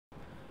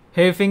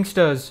Hey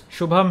Finxters,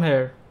 Shubham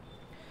here.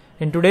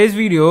 In today's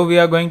video, we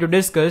are going to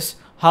discuss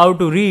how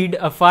to read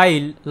a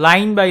file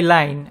line by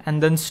line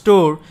and then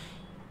store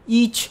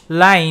each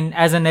line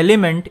as an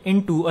element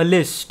into a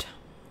list.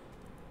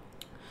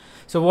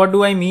 So what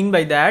do I mean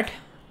by that?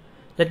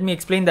 Let me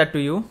explain that to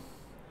you.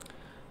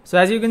 So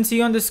as you can see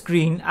on the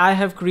screen, I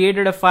have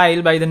created a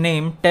file by the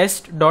name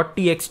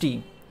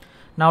test.txt.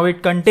 Now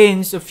it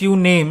contains a few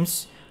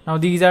names. Now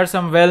these are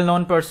some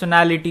well-known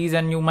personalities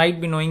and you might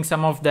be knowing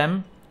some of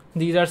them.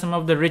 These are some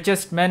of the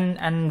richest men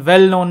and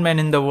well-known men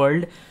in the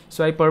world.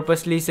 So I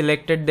purposely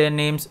selected their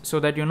names so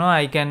that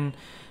I can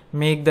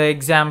make the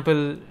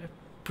example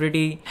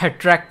pretty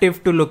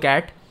attractive to look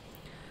at.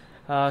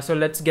 So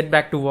let's get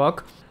back to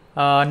work.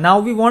 Now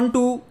we want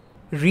to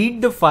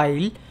read the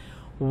file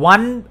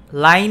one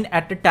line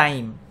at a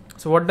time.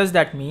 So what does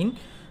that mean?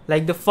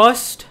 Like the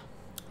first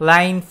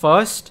line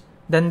first,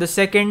 then the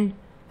second,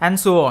 and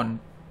so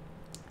on.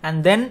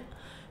 And then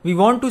we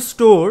want to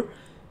store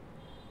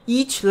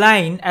each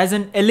line as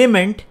an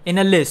element in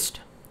a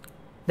list.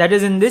 That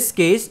is, in this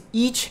case,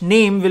 each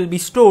name will be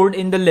stored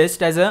in the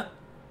list as an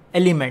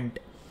element.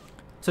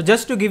 So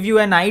just to give you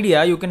an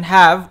idea, you can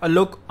have a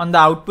look on the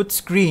output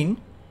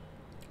screen.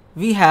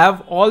 We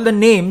have all the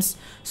names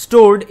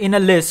stored in a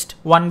list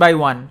one by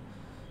one.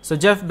 So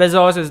Jeff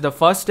Bezos is the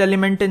first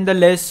element in the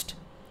list,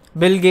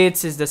 Bill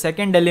Gates is the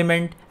second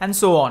element, and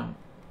so on.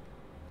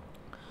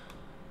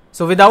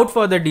 So without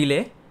further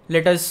delay,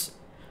 let us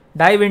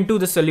dive into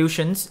the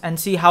solutions and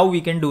see how we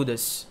can do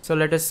this. So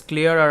let us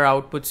clear our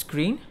output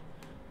screen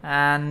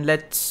and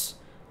let's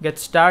get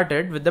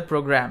started with the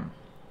program.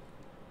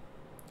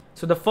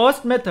 So the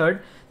first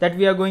method that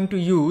we are going to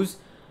use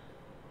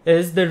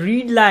is the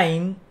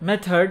readLine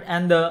method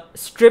and the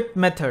strip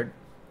method.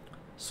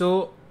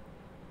 So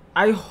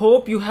I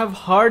hope you have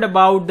heard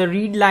about the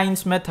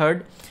readLines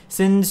method,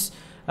 since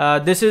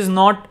this is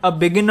not a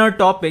beginner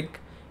topic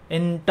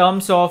in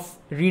terms of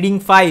reading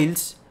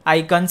files.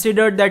 I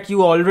considered that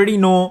you already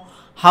know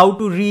how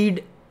to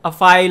read a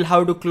file,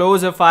 how to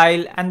close a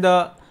file, and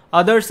the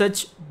other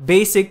such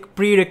basic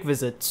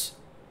prerequisites.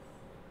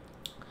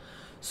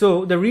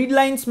 So the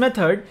readLines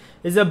method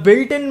is a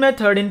built-in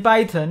method in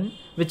Python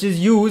which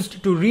is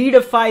used to read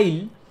a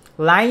file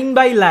line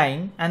by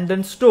line and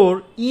then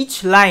store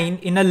each line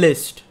in a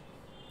list.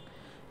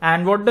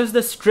 And what does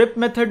the strip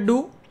method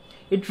do?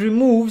 It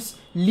removes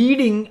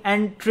leading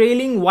and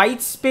trailing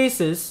white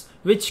spaces,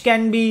 which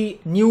can be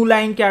new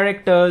line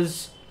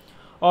characters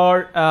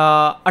or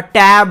a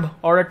tab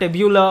or a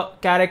tabular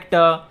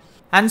character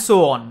and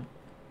so on.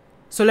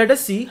 So let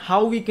us see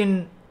how we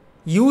can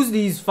use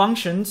these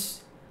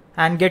functions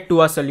and get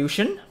to our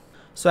solution.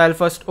 So I'll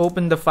first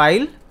open the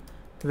file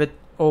with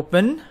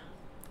open,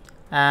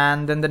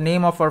 and then the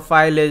name of our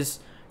file is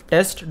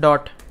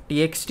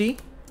test.txt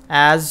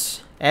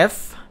as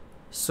f.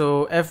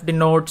 So f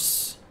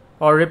denotes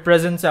or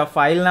represents our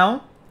file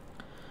now.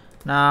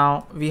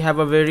 Now we have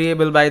a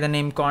variable by the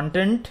name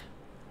content,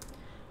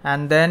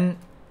 and then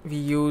we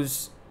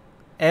use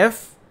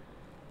f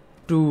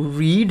to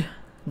read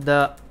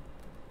the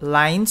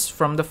lines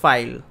from the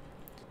file.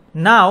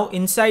 Now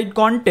inside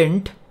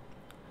content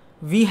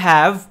we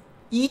have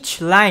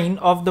each line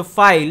of the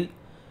file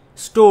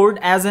stored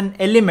as an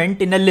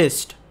element in a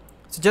list.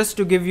 So just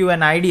to give you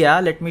an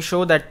idea, let me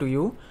show that to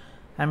you.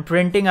 I'm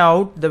printing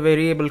out the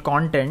variable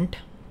content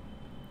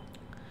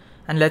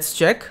and let's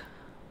check.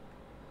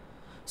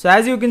 So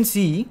as you can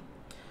see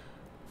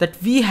that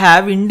we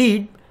have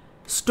indeed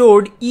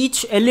stored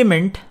each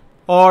element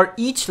or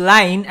each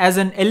line as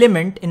an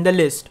element in the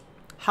list.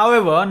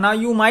 However, now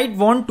you might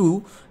want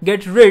to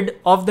get rid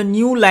of the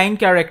new line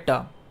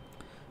character.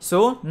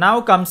 So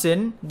now comes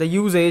in the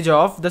usage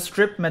of the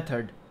strip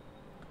method.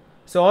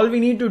 So all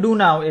we need to do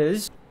now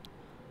is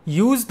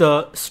use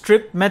the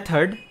strip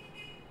method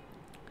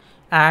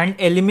and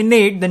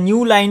eliminate the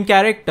new line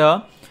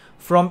character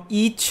from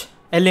each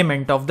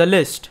element of the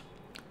list.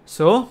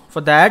 So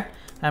for that,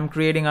 I'm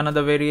creating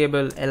another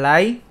variable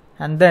li,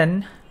 and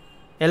then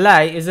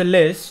li is a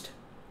list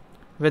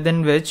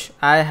within which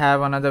I have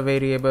another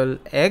variable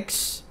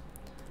x,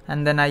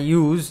 and then I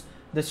use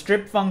the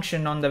strip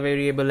function on the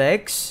variable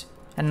x,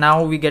 and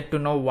now we get to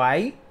know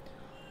why.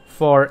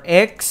 For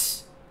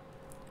x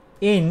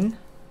in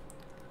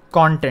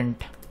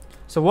content.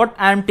 So what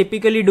I'm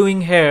typically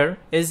doing here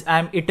is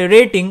I'm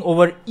iterating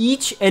over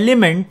each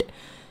element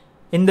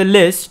in the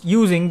list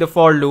using the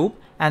for loop,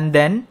 and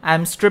then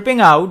I'm stripping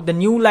out the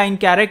new line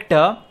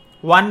character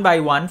one by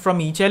one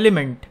from each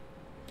element.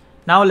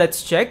 Now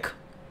let's check.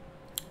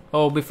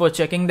 Oh, before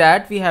checking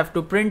that, we have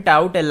to print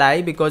out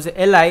li, because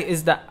li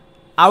is the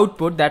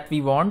output that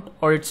we want,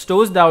 or it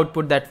stores the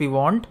output that we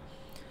want.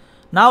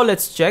 Now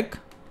let's check.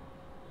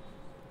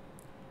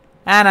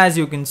 And as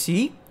you can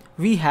see,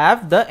 we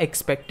have the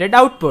expected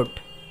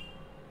output.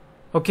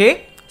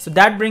 Okay, so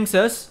that brings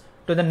us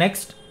to the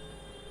next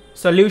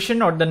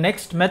solution or the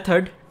next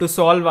method to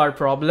solve our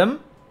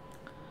problem.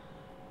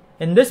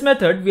 In this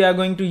method, we are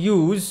going to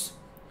use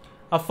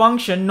a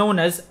function known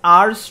as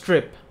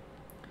rstrip.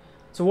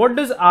 So what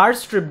does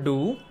rstrip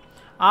do?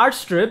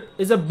 rstrip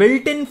is a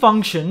built-in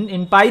function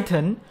in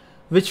Python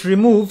which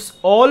removes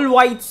all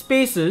white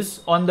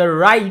spaces on the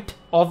right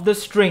of the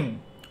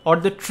string or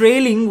the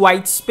trailing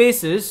white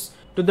spaces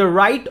to the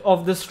right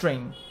of the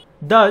string.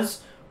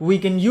 Thus, we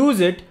can use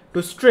it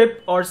to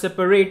strip or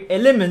separate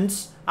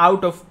elements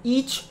out of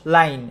each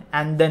line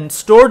and then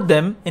store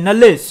them in a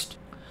list.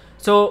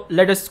 So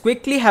let us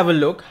quickly have a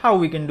look how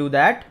we can do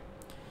that.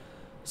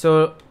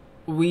 So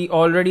we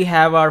already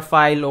have our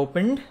file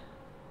opened.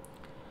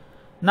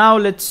 Now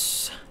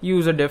let's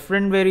use a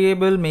different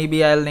variable.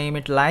 Maybe I'll name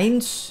it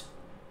lines.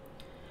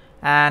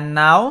 And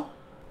now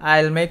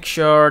I'll make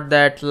sure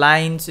that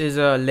lines is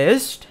a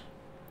list,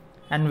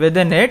 and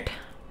within it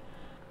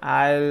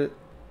I'll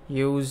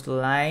use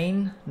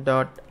line.rstrip.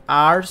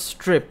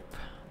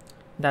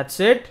 That's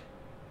it.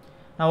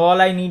 Now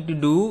all I need to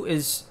do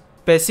is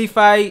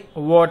specify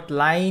what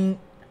line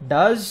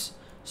does.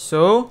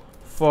 So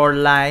for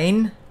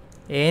line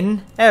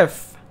in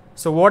F.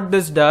 So what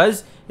this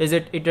does is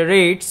it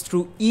iterates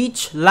through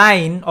each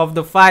line of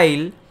the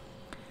file,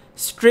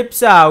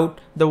 strips out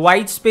the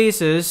white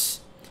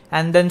spaces,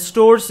 and then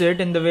stores it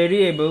in the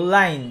variable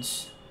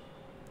lines.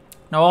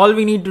 Now all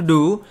we need to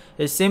do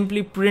is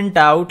simply print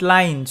out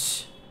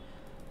lines.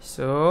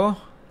 So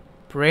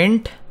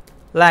print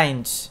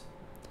lines.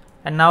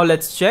 And now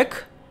let's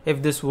check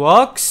if this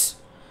works.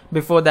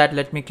 Before that,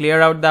 let me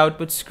clear out the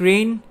output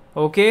screen.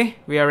 Okay,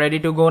 we are ready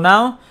to go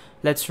now.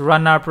 Let's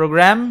run our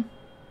program.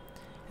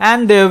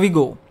 And there we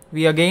go.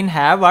 We again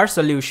have our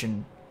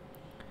solution.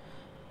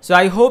 So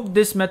I hope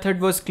this method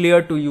was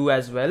clear to you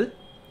as well.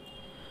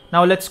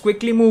 Now let's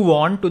quickly move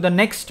on to the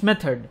next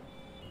method.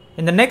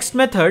 In the next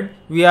method,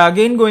 we are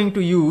again going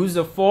to use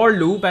a for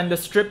loop and the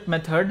strip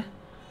method,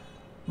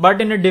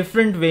 but in a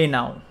different way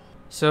now.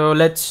 So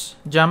let's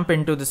jump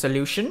into the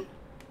solution.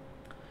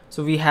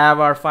 So we have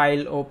our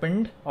file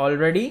opened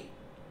already.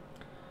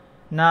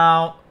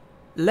 Now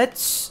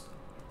let's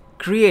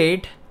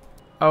create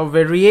a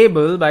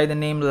variable by the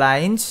name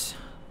lines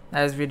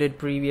as we did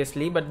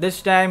previously, but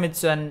this time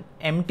it's an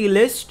empty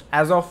list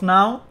as of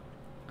now.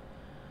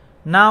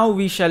 Now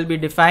we shall be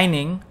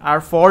defining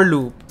our for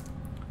loop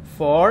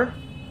for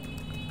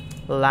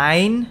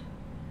line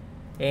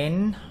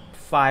in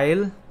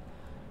file,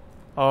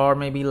 or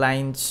maybe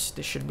lines.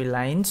 This should be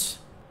lines.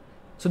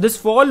 So this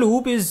for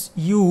loop is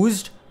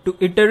used to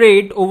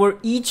iterate over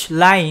each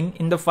line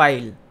in the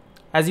file,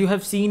 as you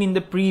have seen in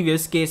the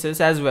previous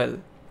cases as well.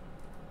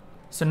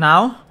 So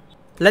now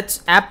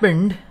let's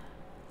append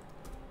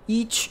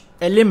each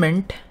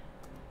element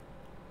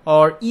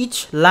or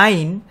each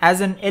line as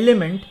an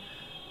element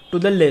to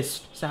the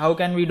list. So how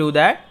can we do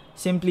that?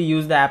 Simply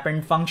use the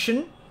append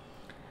function,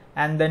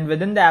 and then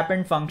within the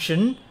append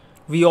function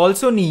we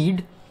also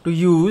need to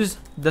use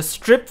the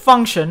strip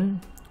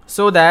function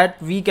so that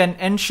we can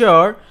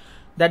ensure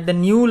that the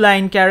new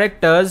line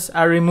characters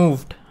are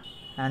removed.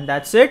 And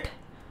that's it.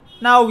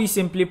 Now we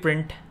simply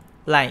print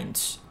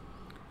lines.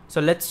 So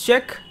let's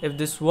check if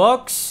this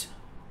works.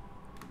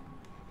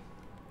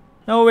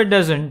 No, it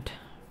doesn't.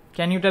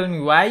 Can you tell me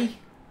why?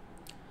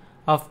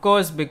 Of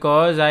course,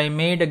 because I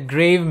made a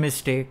grave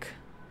mistake.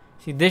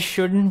 See, this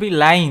shouldn't be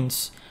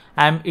lines.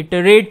 I'm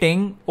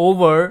iterating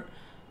over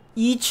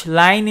each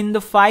line in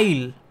the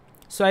file.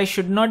 So I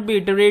should not be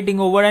iterating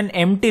over an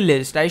empty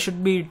list. I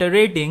should be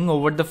iterating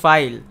over the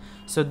file.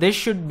 So this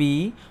should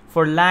be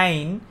for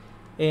line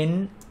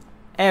in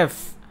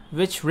F,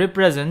 which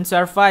represents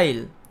our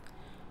file.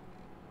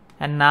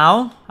 And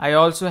now I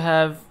also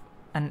have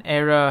an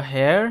error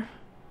here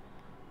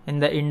in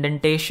the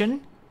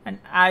indentation, and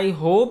I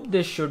hope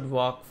this should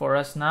work for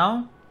us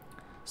now.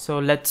 So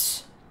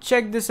let's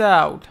check this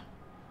out.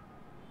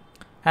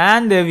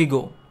 And there we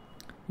go.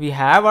 We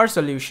have our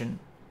solution.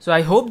 So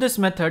I hope this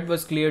method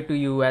was clear to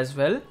you as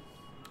well.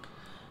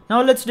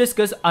 Now let's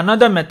discuss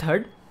another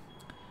method.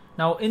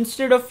 Now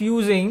instead of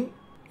using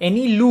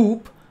any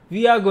loop,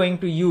 we are going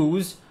to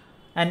use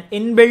an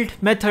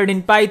inbuilt method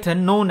in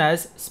Python known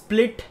as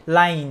split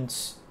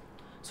lines.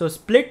 So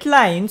split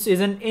lines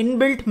is an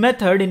inbuilt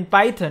method in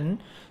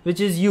Python which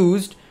is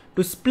used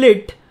to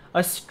split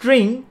a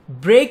string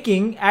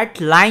breaking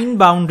at line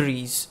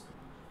boundaries.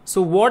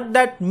 So what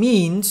that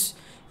means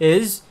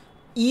is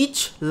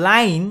each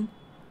line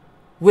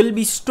will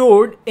be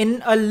stored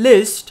in a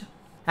list,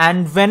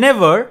 and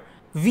whenever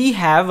we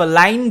have a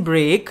line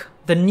break,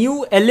 the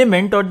new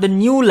element or the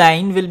new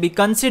line will be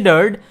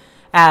considered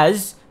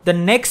as the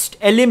next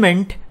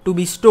element to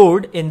be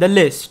stored in the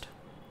list.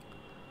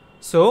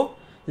 So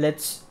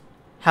let's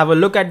have a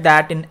look at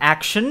that in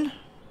action.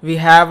 We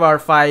have our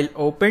file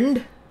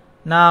opened.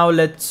 Now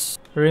let's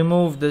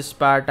remove this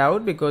part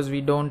out because we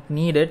don't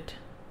need it.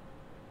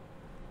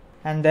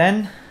 And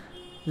then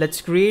let's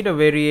create a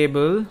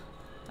variable.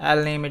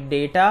 I'll name it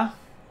data,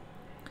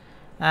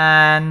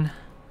 and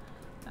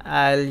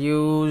I'll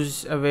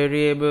use a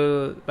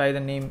variable by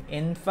the name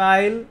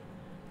inFile,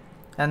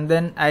 and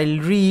then I'll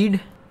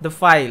read the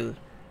file.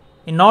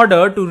 In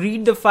order to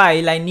read the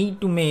file, I need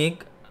to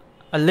make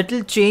a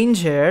little change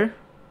here.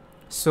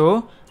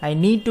 So I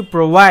need to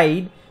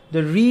provide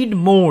the read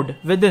mode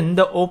within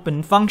the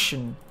open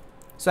function.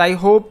 So I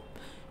hope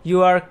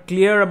you are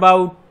clear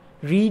about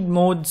read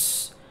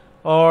modes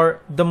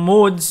or the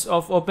modes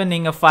of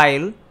opening a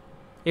file.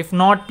 If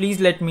not,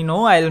 please let me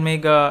know. I'll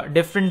make a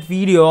different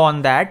video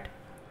on that.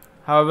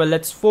 However,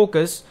 let's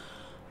focus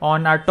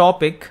on our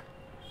topic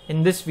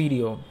in this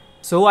video.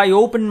 So I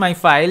opened my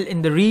file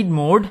in the read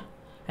mode,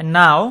 and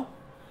now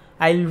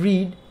I'll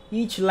read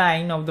each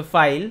line of the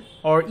file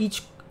or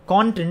each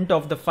content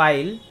of the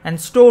file and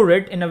store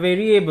it in a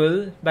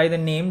variable by the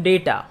name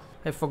data.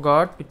 I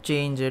forgot to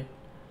change it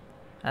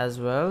as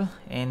well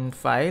in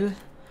file.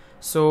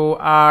 So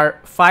our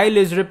file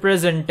is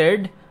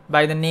represented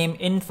by the name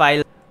in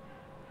file.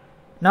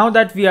 Now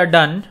that we are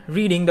done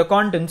reading the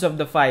contents of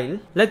the file,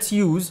 let's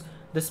use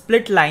the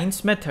split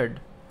lines method.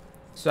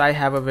 So I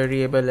have a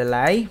variable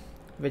li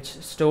which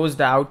stores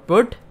the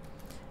output,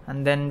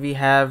 and then we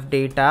have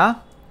data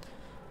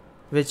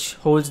which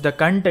holds the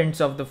contents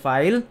of the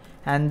file,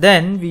 and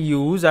then we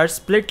use our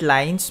split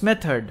lines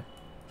method.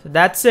 So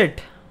that's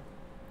it.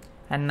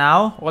 And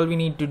now all we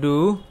need to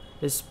do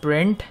is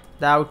print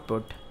the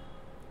output.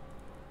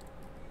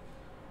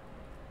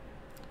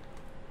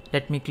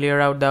 Let me clear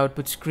out the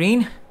output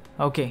screen.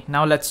 Okay,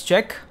 now let's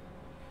check.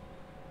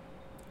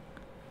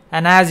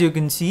 And as you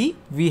can see,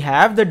 we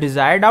have the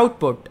desired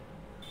output.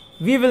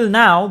 We will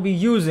now be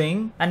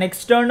using an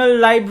external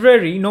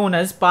library known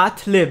as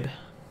pathlib,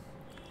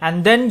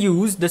 and then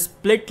use the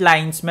split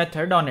lines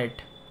method on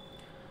it.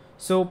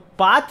 So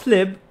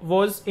pathlib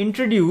was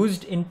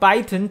introduced in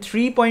Python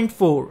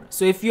 3.4.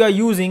 So if you are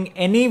using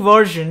any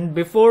version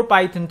before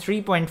Python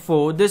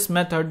 3.4, this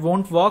method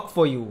won't work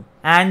for you.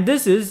 And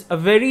this is a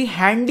very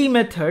handy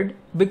method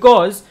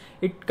because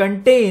it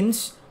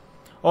contains,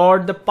 or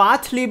the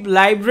pathlib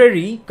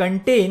library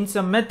contains,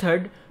 a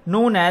method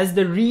known as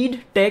the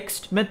read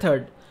text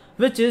method,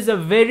 which is a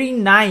very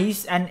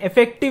nice and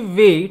effective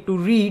way to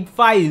read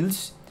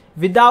files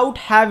without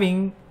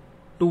having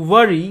to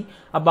worry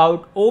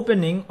about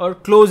opening or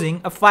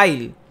closing a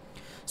file.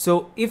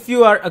 So if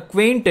you are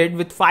acquainted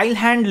with file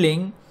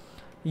handling,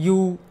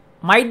 you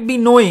might be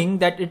knowing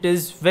that it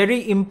is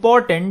very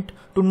important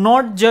to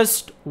not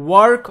just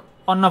work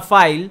on a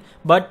file,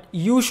 but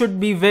you should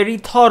be very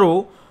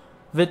thorough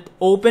with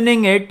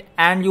opening it,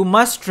 and you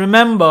must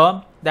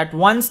remember that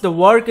once the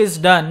work is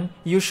done,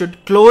 you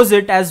should close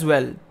it as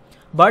well.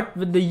 But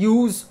with the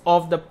use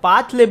of the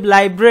pathlib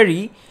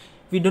library,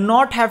 we do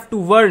not have to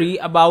worry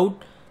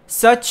about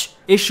such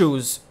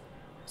issues.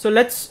 So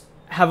let's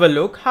have a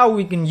look how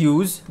we can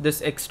use this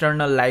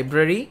external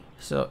library.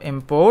 So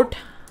import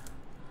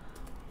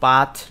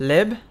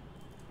pathlib,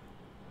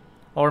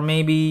 or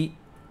maybe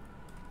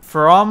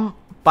from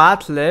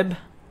pathlib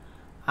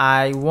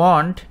I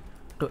want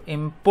to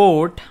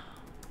import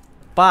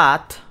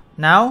path.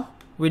 Now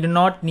we do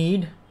not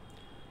need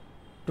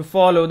to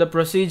follow the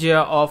procedure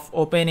of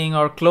opening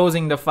or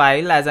closing the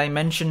file as I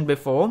mentioned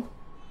before.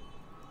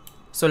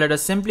 So let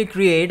us simply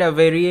create a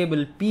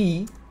variable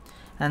p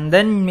and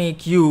then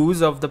make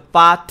use of the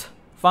path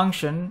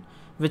function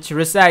which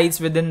resides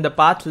within the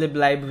pathlib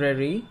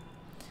library,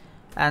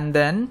 and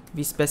then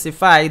we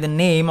specify the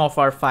name of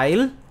our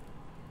file.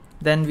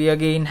 Then we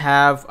again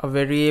have a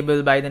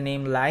variable by the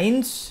name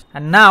lines,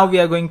 and now we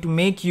are going to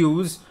make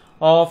use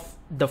of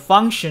the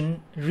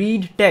function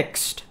read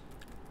text.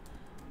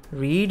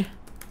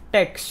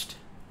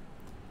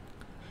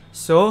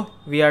 So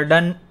we are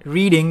done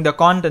reading the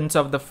contents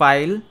of the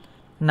file.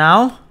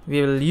 Now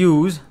we will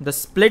use the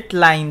split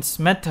lines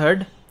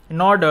method in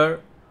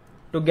order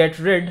to get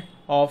rid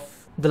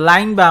of the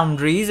line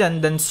boundaries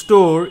and then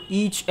store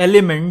each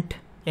element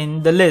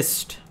in the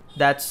list.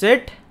 That's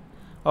it.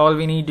 All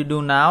we need to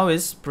do now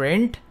is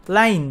print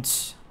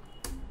lines.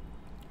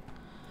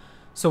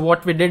 So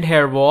what we did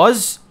here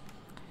was,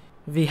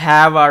 we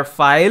have our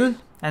file,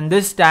 and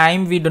this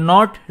time we do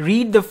not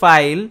read the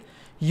file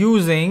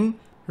using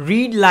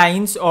read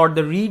lines or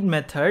the read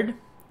method.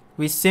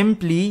 We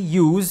simply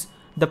use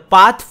the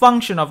path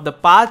function of the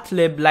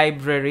pathlib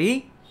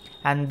library,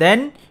 and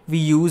then we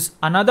use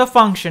another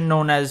function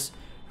known as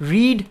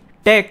read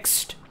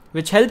text,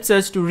 which helps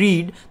us to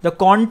read the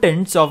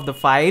contents of the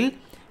file,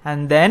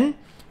 and then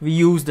we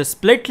use the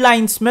split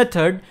lines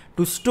method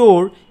to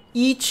store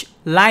each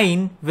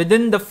line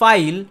within the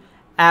file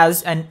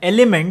as an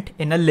element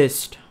in a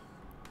list.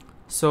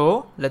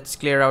 So let's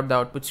clear out the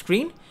output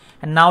screen,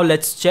 and now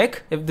let's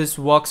check if this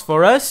works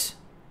for us.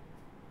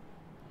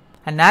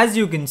 And as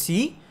you can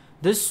see,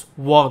 this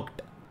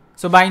worked.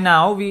 So by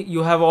now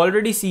you have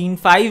already seen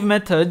 5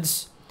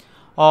 methods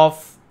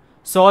of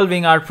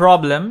solving our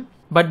problem.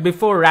 But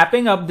before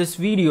wrapping up this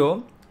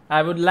video,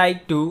 I would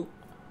like to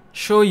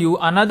show you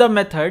another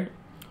method,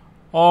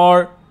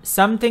 or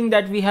something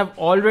that we have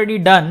already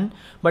done,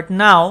 but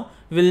now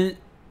we'll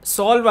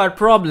solve our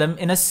problem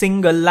in a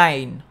single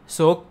line.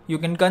 So you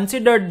can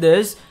consider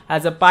this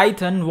as a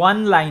Python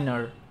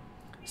one-liner.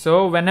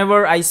 So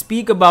whenever I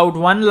speak about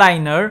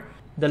one-liner,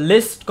 the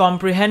list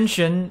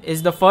comprehension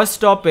is the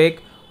first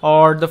topic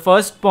or the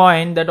first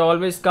point that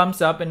always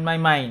comes up in my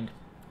mind.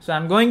 So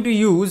I'm going to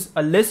use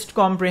a list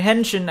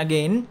comprehension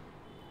again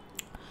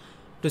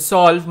to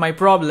solve my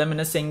problem in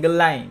a single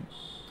line.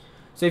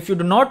 So if you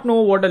do not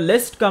know what a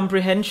list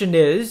comprehension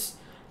is,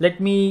 let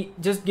me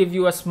just give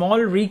you a small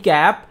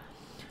recap.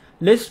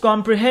 List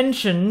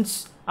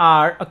comprehensions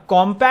are a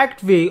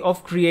compact way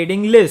of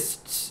creating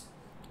lists.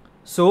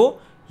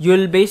 So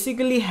you'll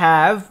basically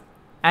have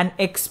an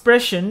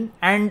expression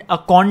and a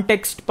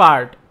context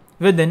part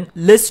within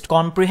list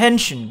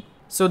comprehension.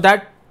 So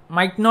that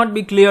might not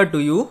be clear to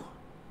you.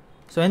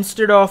 So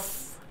instead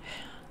of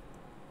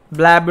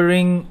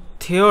blabbering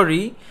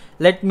theory,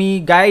 let me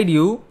guide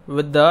you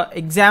with the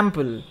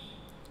example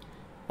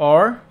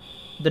or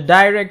the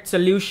direct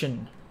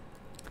solution.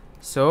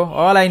 So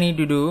all I need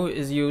to do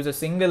is use a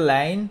single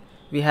line.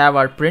 We have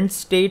our print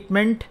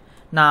statement.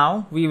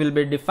 Now we will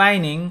be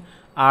defining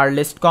our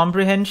list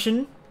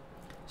comprehension.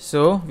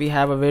 So we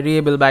have a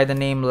variable by the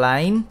name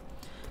line.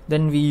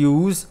 Then we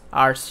use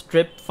our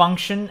strip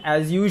function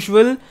as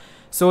usual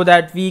so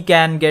that we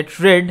can get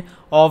rid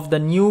of the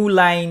new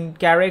line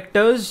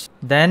characters.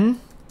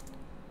 Then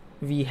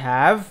we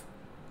have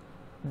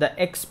the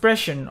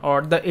expression or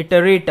the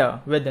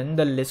iterator within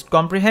the list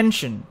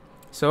comprehension.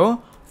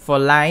 So for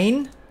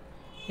line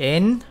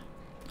in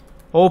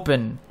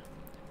open,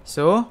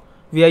 so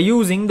we are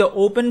using the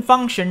open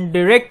function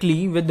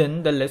directly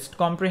within the list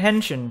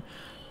comprehension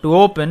to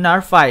open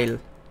our file.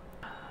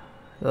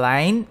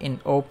 Line in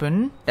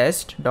open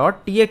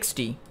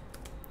test.txt.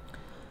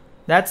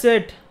 That's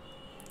it.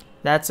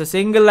 That's a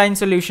single line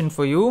solution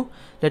for you.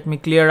 Let me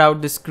clear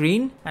out the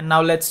screen and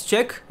now let's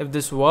check if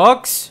this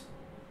works.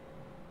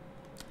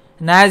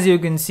 And as you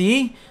can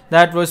see,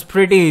 that was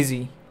pretty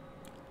easy.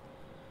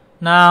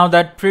 Now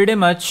that pretty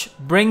much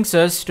brings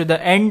us to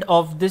the end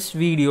of this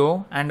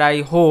video, and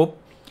I hope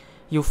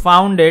you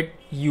found it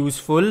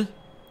useful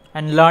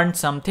and learned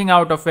something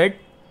out of it.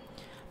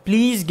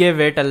 Please give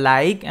it a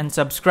like and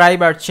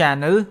subscribe our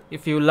channel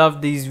if you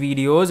love these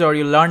videos or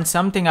you learned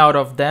something out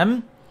of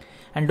them.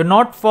 And do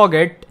not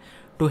forget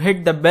to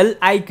hit the bell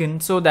icon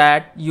so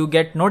that you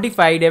get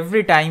notified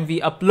every time we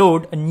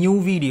upload a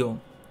new video.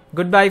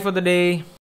 Goodbye for the day.